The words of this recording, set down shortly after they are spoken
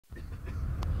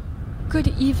Good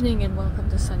evening and welcome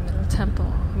to Sun Middle Temple.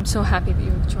 I'm so happy that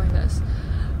you have joined us.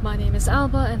 My name is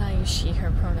Alba and I use she,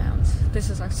 her pronouns. This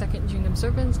is our second June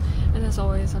observance, and as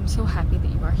always, I'm so happy that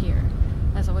you are here.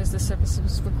 As always, this service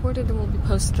is recorded and will be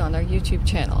posted on our YouTube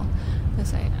channel.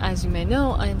 As you may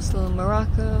know, I am still in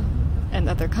Morocco and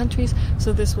other countries,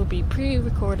 so this will be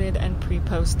pre-recorded and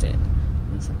pre-posted.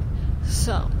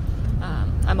 So,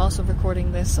 I'm also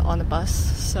recording this on a bus,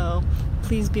 so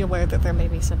please be aware that there may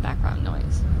be some background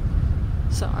noise.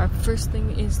 So our first thing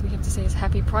we have to say is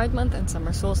Happy Pride Month and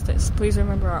Summer Solstice. Please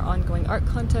remember our ongoing art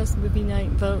contest, movie night,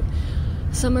 vote,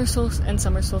 Summer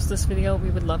Solstice video. We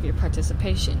would love your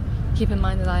participation. Keep in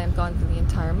mind that I am gone for the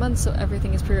entire month, so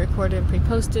everything is pre-recorded and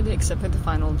pre-posted except for the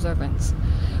final observance.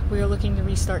 We are looking to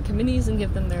restart committees and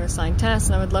give them their assigned tasks,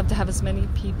 and I would love to have as many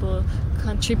people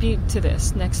contribute to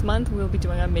this. Next month we will be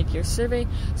doing our mid-year survey,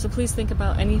 so please think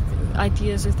about any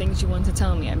ideas or things you want to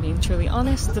tell me. I'm being truly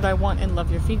honest that I want and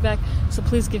love your feedback, so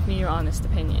please give me your honest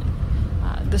opinion.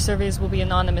 The surveys will be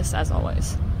anonymous as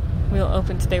always. We will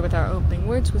open today with our opening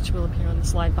words, which will appear on the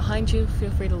slide behind you.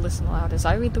 Feel free to listen aloud as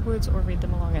I read the words or read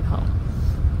them along at home.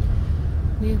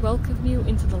 We welcome you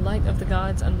into the light of the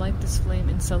gods and light this flame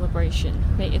in celebration.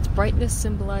 May its brightness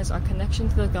symbolize our connection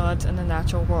to the gods and the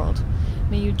natural world.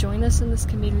 May you join us in this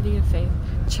community of faith,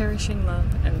 cherishing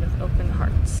love and with open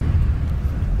hearts.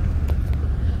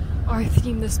 Our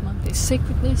theme this month is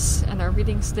sacredness, and our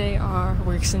readings today are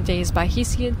Works and Days by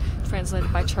Hesiod,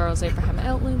 translated by Charles Abraham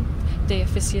Outland, De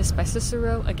Officiis by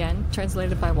Cicero, again,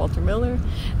 translated by Walter Miller,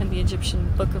 and the Egyptian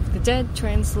Book of the Dead,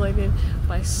 translated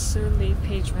by Sir Lee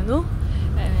Page Renault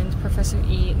and Professor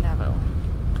E. Navo.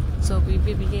 So we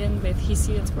begin with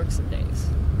Hesiod's Works and Days.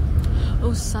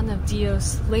 O son of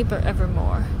Dios, labor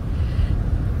evermore.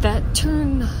 That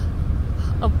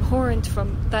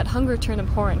hunger turn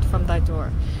abhorrent from thy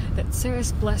door, that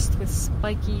Ceres blessed with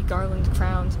spiky garland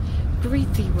crowned,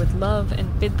 greet thee with love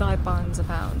and bid thy bonds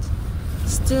abound.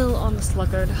 Still on the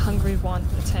sluggard hungry want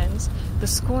attends, the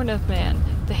scorn of man,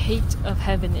 the hate of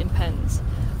heaven impends,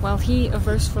 while he,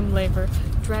 averse from labor,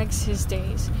 drags his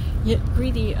days, yet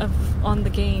greedy on the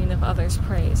gain of others'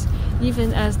 praise,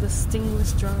 even as the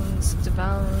stingless drones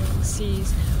devouring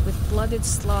seas, with blooded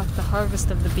sloth the harvest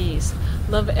of the bees.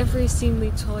 Love every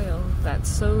seemly toil, that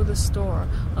so the store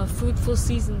of fruitful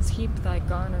seasons heap thy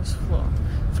garner's floor.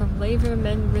 From labor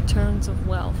men returns of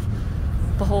wealth,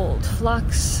 behold,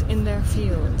 flocks in their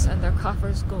fields, and their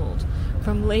coffers gold.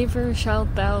 From labor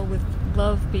shalt thou with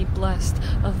love be blessed,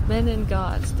 of men and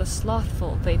gods the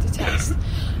slothful they detest.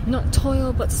 Not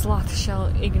toil but sloth shall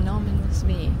ignominious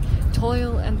be,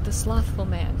 toil and the slothful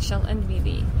man shall envy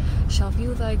thee, shall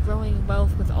view thy growing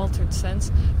wealth with altered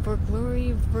sense, for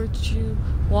glory virtue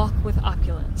walk with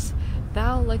opulence.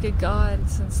 Thou like a god,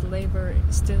 since labor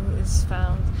still is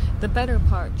found, the better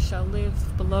part shall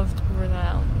live beloved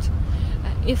renowned.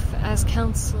 If as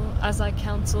I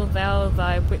counsel thou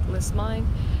thy witless mind,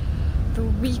 the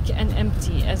weak and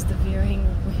empty as the veering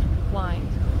wine,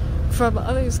 from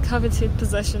others' coveted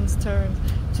possessions turned,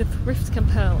 to thrift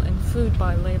compel and food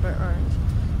by labor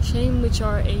earned. Shame which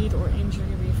our aid or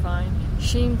injury refine,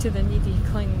 shame to the needy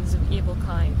clings of evil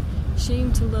kind,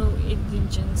 shame to low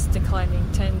indigence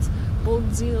declining tends,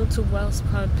 bold zeal to wealth's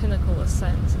proud pinnacle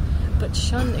ascends. But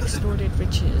shun extorted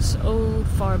riches, O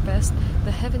far best,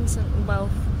 the heaven-sent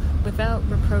wealth without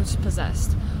reproach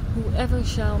possessed. Whoever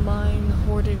shall mine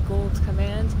hoarded gold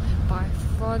command, by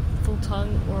fraudful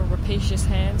tongue or rapacious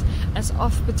hand, as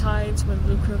oft betides when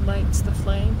lucre lights the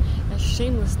flame, as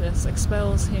shamelessness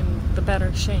expels him the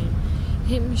better shame.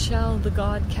 Him shall the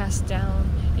god cast down,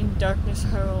 in darkness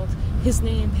hurled, his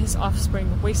name, his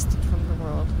offspring, wasted from the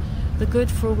world. The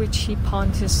good for which he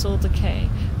pawned his soul decay,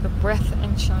 the breath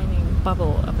and shining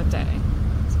bubble of a day.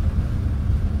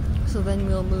 So then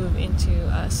we'll move into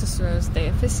Cicero's De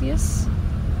Officiis.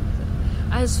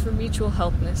 As for mutual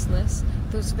helplessness,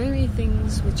 those very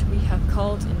things which we have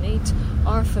called innate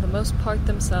are for the most part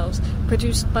themselves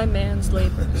produced by man's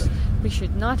labors. We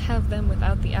should not have them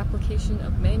without the application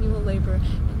of manual labor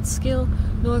and skill,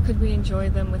 nor could we enjoy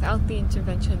them without the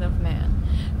intervention of man.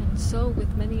 And so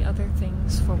with many other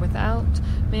things, for without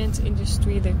man's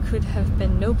industry there could have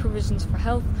been no provisions for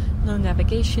health, no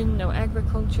navigation, no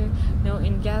agriculture, no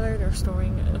ingathered or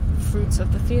storing of fruits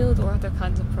of the field or other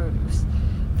kinds of produce.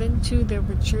 Then too there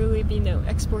would surely be no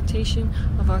exportation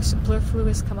of our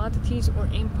superfluous commodities or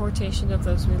importation of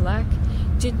those we lack,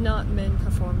 did not men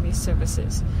perform these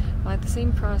services. By the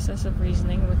same process of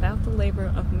reasoning, without the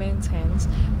labor of men's hands,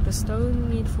 the stone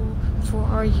needful for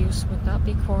our use would not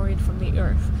be quarried from the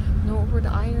earth, nor would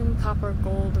iron, copper,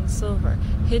 gold, and silver,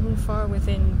 hidden far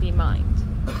within, be mined.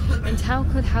 And how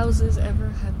could houses ever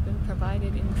have been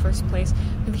provided in the first place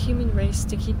for the human race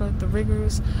to keep out the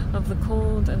rigors of the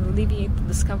cold and alleviate the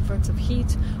discomforts of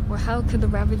heat? Or how could the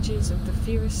ravages of the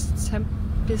fierce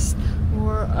tempest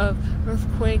or of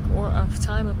earthquake or of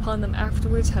time upon them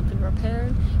afterwards have been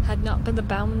repaired, had not been the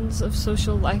bounds of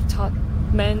social life taught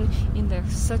men in their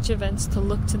such events to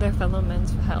look to their fellow men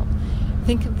for help?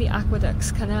 Think of the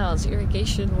aqueducts, canals,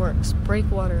 irrigation works,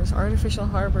 breakwaters, artificial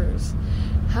harbors.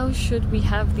 How should we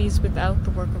have these without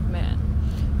the work of man?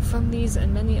 From these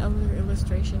and many other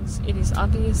illustrations, it is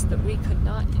obvious that we could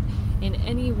not, in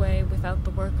any way without the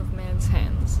work of man's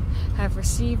hands, have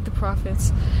received the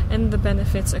profits and the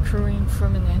benefits accruing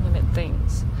from inanimate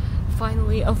things.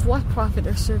 Finally, of what profit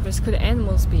or service could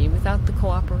animals be without the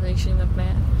cooperation of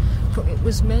man? For it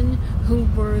was men who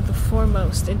were the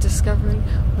foremost in discovering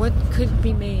what could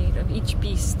be made of each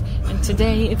beast, and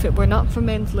today, if it were not for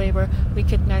men's labor, we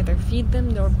could neither feed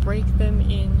them nor break them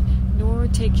in, nor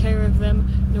take care of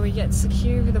them, nor yet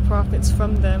secure the profits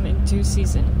from them in due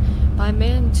season. By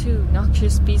man, too,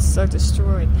 noxious beasts are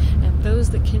destroyed, and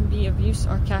those that can be of use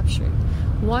are captured.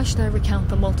 Why should I recount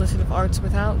the multitude of arts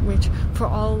without which, for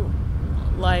all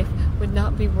life, would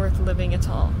not be worth living at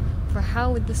all? For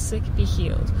how would the sick be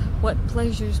healed? What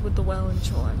pleasures would the well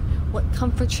enjoy? What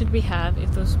comfort should we have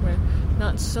if those were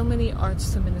not so many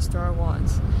arts to minister our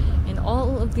wants? In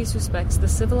all of these respects, the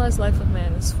civilized life of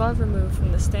man is far removed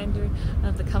from the standard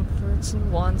of the comforts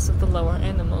and wants of the lower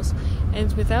animals,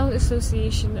 and without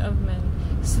association of men,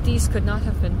 cities could not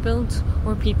have been built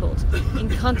or peopled. In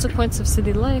consequence of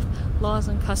city life, laws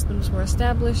and customs were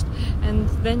established, and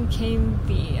then came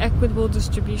the equitable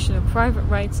distribution of private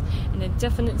rights and a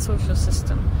definite social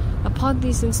system. Upon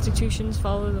these institutions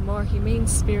followed a more humane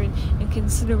spirit and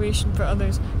consideration for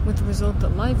others, with the result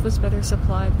that life was better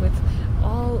supplied with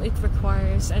all it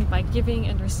requires, and by giving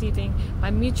and receiving, by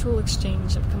mutual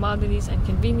exchange of commodities and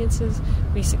conveniences,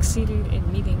 we succeeded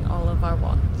in meeting all of our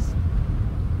wants.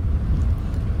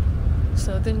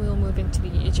 So then we'll move into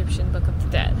the Egyptian Book of the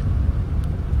Dead.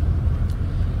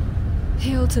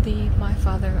 Hail to thee, my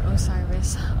father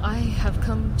Osiris. I have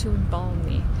come to embalm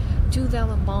thee. Do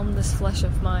thou embalm this flesh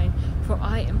of mine, for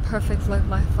I am perfect like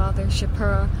my father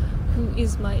Shapura, who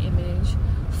is my image,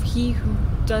 he who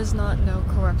does not know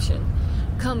corruption.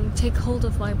 Come, take hold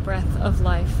of my breath of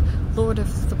life, Lord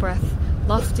of the breath,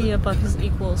 lofty above his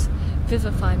equals,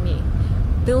 vivify me.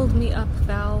 Build me up,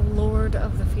 thou Lord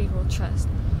of the feeble chest.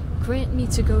 Grant me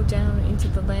to go down into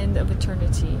the land of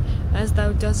eternity, as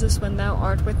thou doest when thou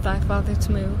art with thy father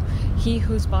Tmu, he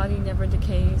whose body never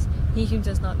decays, he who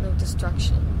does not know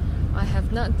destruction. I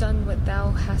have not done what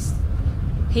thou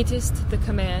hatest. The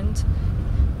command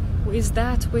is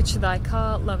that which thy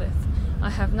Ka loveth.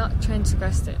 I have not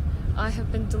transgressed it. I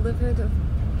have been delivered of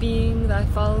being thy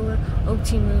follower, O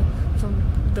Timu, from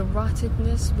the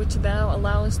rottenness which thou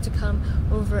allowest to come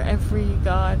over every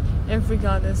god, every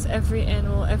goddess, every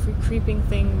animal, every creeping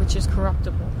thing which is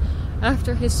corruptible.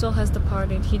 After his soul has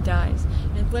departed, he dies,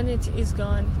 and when it is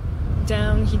gone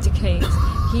down, he decays.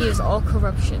 He is all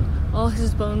corruption. All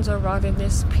his bones are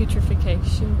rottenness,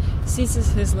 putrefaction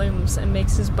seizes his limbs and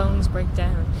makes his bones break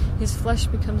down. His flesh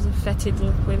becomes a fetid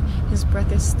liquid, his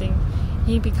breath is stink.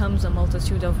 He becomes a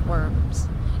multitude of worms.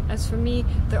 As for me,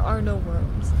 there are no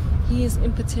worms. He is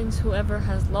impotent whoever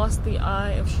has lost the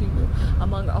eye of Shu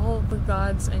among all the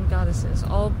gods and goddesses,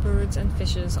 all birds and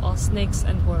fishes, all snakes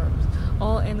and worms,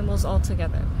 all animals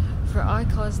altogether. For I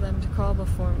cause them to crawl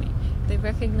before me. They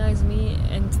recognize me,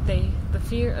 and the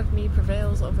fear of me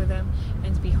prevails over them,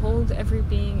 and behold, every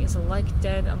being is alike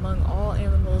dead among all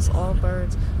animals, all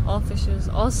birds, all fishes,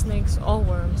 all snakes, all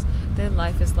worms. Their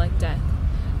life is like death.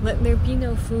 Let there be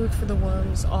no food for the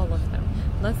worms, all of them.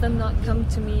 Let them not come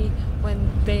to me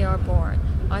when they are born.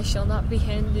 I shall not be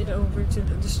handed over to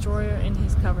the destroyer in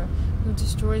his cover, who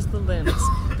destroys the limbs,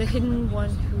 the hidden one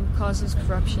who causes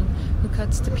corruption, who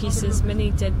cuts to pieces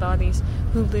many dead bodies,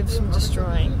 who lives from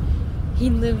destroying. He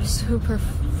lives who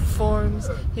performs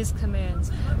his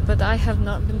commands, but I have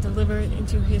not been delivered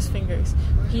into his fingers.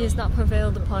 He has not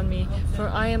prevailed upon me, for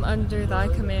I am under thy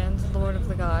command, Lord of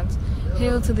the gods.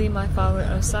 Hail to thee, my father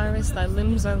Osiris, thy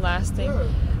limbs are lasting.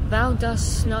 Thou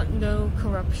dost not know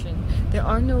corruption. There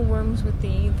are no worms with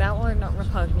thee. Thou art not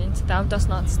repugnant. Thou dost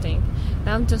not stink.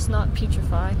 Thou dost not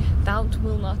putrefy. Thou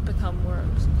wilt not become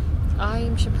worms. I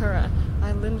am Shapura.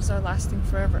 My limbs are lasting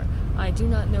forever. I do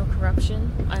not know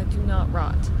corruption. I do not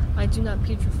rot. I do not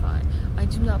putrefy. I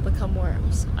do not become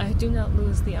worms. I do not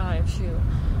lose the eye of Shu.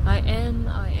 I am.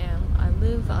 I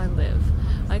live, I live.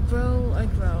 I grow,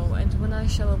 and when I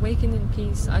shall awaken in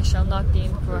peace, I shall not be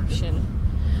in corruption.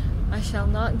 I shall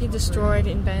not be destroyed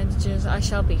in bandages. I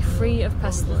shall be free of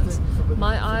pestilence.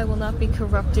 My eye will not be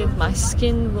corrupted. My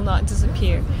skin will not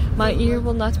disappear. My ear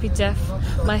will not be deaf.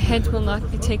 My head will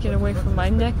not be taken away from my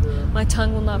neck. My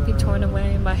tongue will not be torn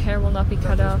away. My hair will not be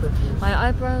cut off. My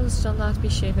eyebrows shall not be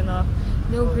shaven off.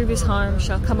 No grievous harm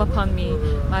shall come upon me.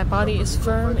 My body is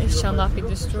firm. It shall not be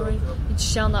destroyed. It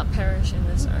shall not perish in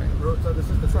this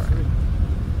earth. Forever.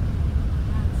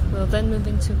 We'll then move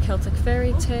into Celtic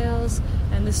fairy tales,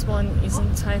 and this one is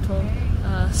entitled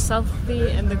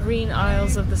Southey and the Green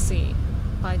Isles of the Sea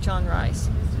by John Rice.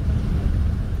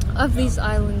 Of these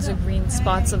islands or green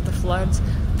spots of the floods,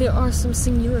 there are some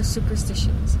singular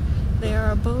superstitions. They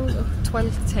are abode of the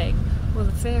Twelfth or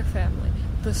the Fair Family,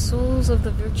 the souls of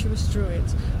the virtuous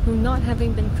druids, who not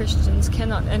having been Christians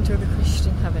cannot enter the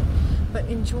Christian heaven, but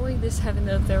enjoy this heaven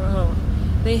of their own.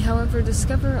 They, however,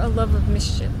 discover a love of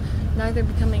mischief, neither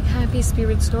becoming happy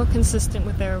spirits nor consistent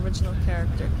with their original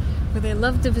character, for they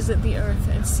love to visit the earth,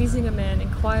 and seizing a man,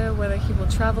 inquire whether he will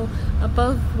travel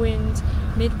above wind,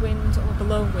 mid-wind, or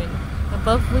below wind.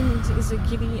 Above wind is a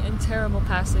giddy and terrible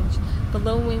passage,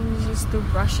 below wind is through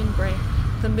brush and brake,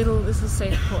 the middle is a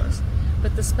safe course.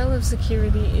 But the spell of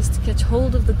security is to catch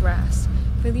hold of the grass,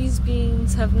 for these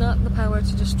beings have not the power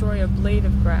to destroy a blade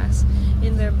of grass.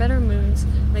 In their better moods,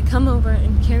 they come over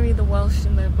and carry the Welsh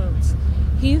in their boats.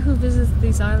 He who visits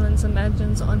these islands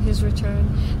imagines on his return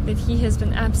that he has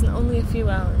been absent only a few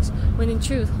hours, when in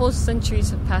truth whole centuries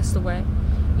have passed away.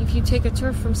 If you take a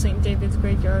turf from St. David's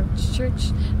Graveyard Church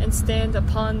and stand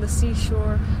upon the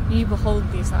seashore, you behold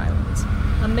these islands.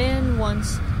 A man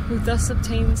once, who thus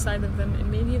obtained sight of them,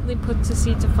 immediately put to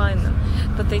sea to find them,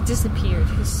 but they disappeared.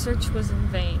 His search was in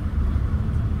vain.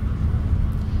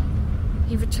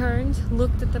 He returned,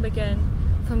 looked at them again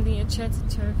from the enchanted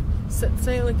turf, set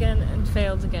sail again, and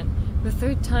failed again. The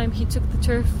third time he took the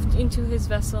turf into his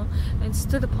vessel and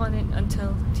stood upon it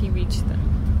until he reached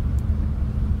them.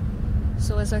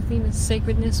 So as our theme is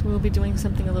sacredness, we'll be doing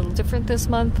something a little different this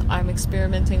month. I'm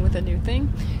experimenting with a new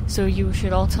thing, so you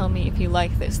should all tell me if you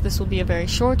like this. This will be a very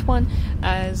short one,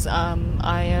 as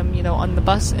I am, on the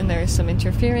bus and there is some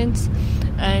interference,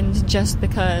 and just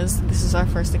because this is our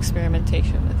first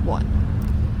experimentation with one.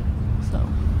 So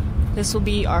this will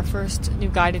be our first new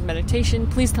guided meditation.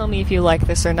 Please tell me if you like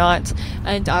this or not,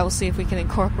 and I will see if we can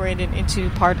incorporate it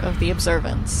into part of the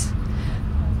observance.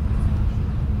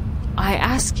 I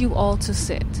ask you all to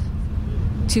sit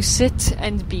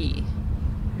and be.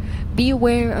 Be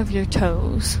aware of your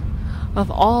toes, of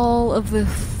all of the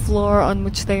floor on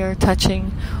which they are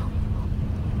touching,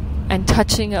 and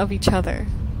touching of each other.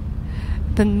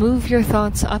 Then move your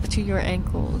thoughts up to your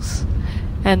ankles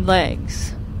and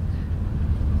legs.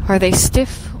 Are they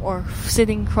stiff or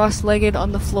sitting cross-legged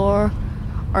on the floor?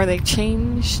 Are they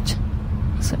changed?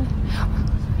 So,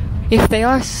 if they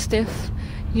are stiff,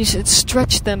 you should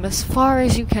stretch them as far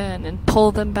as you can and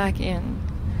pull them back in.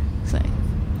 Say.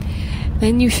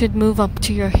 Then you should move up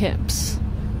to your hips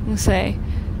and say,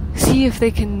 see if they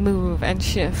can move and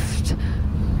shift.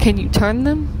 Can you turn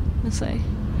them? And say,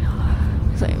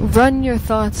 run your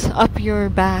thoughts up your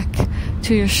back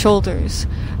to your shoulders.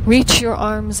 Reach your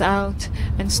arms out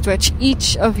and stretch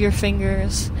each of your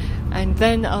fingers, and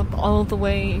then up all the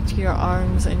way to your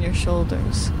arms and your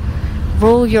shoulders.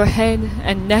 Roll your head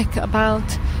and neck about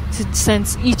to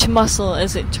sense each muscle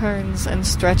as it turns and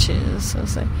stretches. So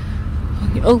say,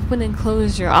 you open and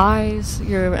close your eyes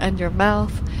and your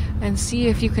mouth, and see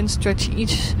if you can stretch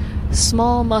each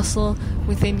small muscle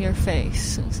within your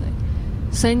face. So say,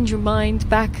 send your mind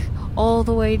back all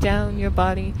the way down your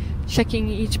body, checking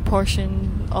each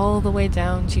portion all the way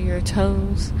down to your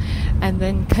toes, and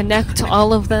then connect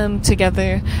all of them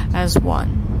together as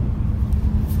one.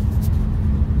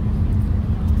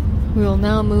 We will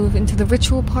now move into the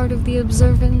ritual part of the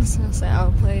observance. So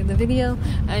I'll play the video,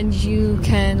 and you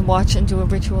can watch and do a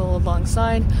ritual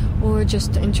alongside, or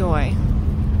just enjoy.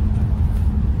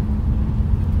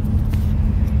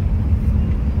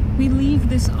 We leave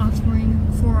this offering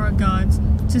for our gods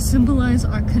to symbolize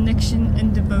our connection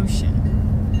and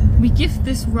devotion. We gift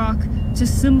this rock to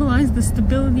symbolize the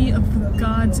stability of the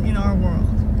gods in our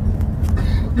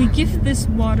world. We gift this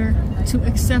water to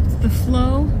accept the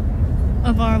flow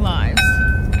of our lives.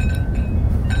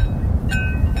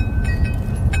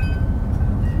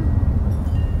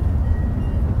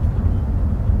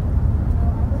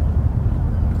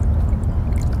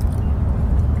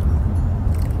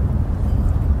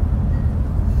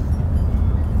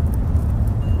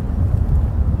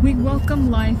 We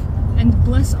welcome life and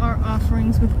bless our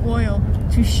offerings with oil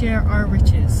to share our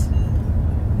riches.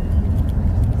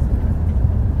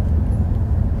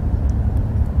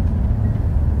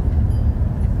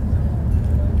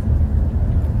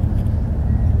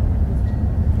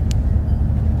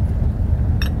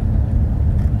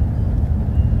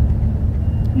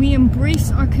 We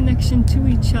embrace our connection to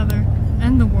each other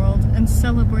and the world and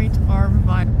celebrate our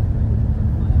revival.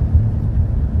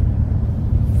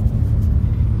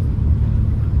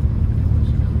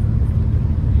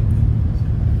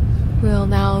 We'll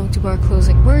now do our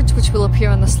closing words, which will appear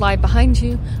on the slide behind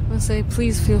you. We'll say,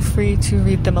 please feel free to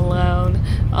read them aloud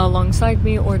alongside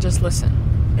me or just listen.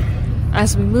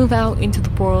 As we move out into the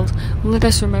world, let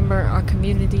us remember our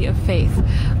community of faith.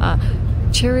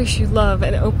 Cherish your love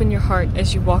and open your heart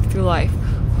as you walk through life.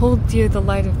 Hold dear the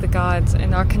light of the gods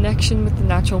and our connection with the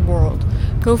natural world.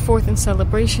 Go forth in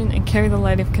celebration and carry the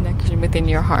light of connection within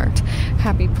your heart.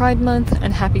 Happy Pride Month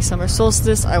and happy summer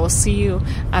solstice. I will see you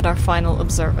at our final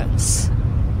observance.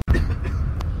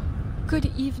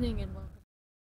 Good evening and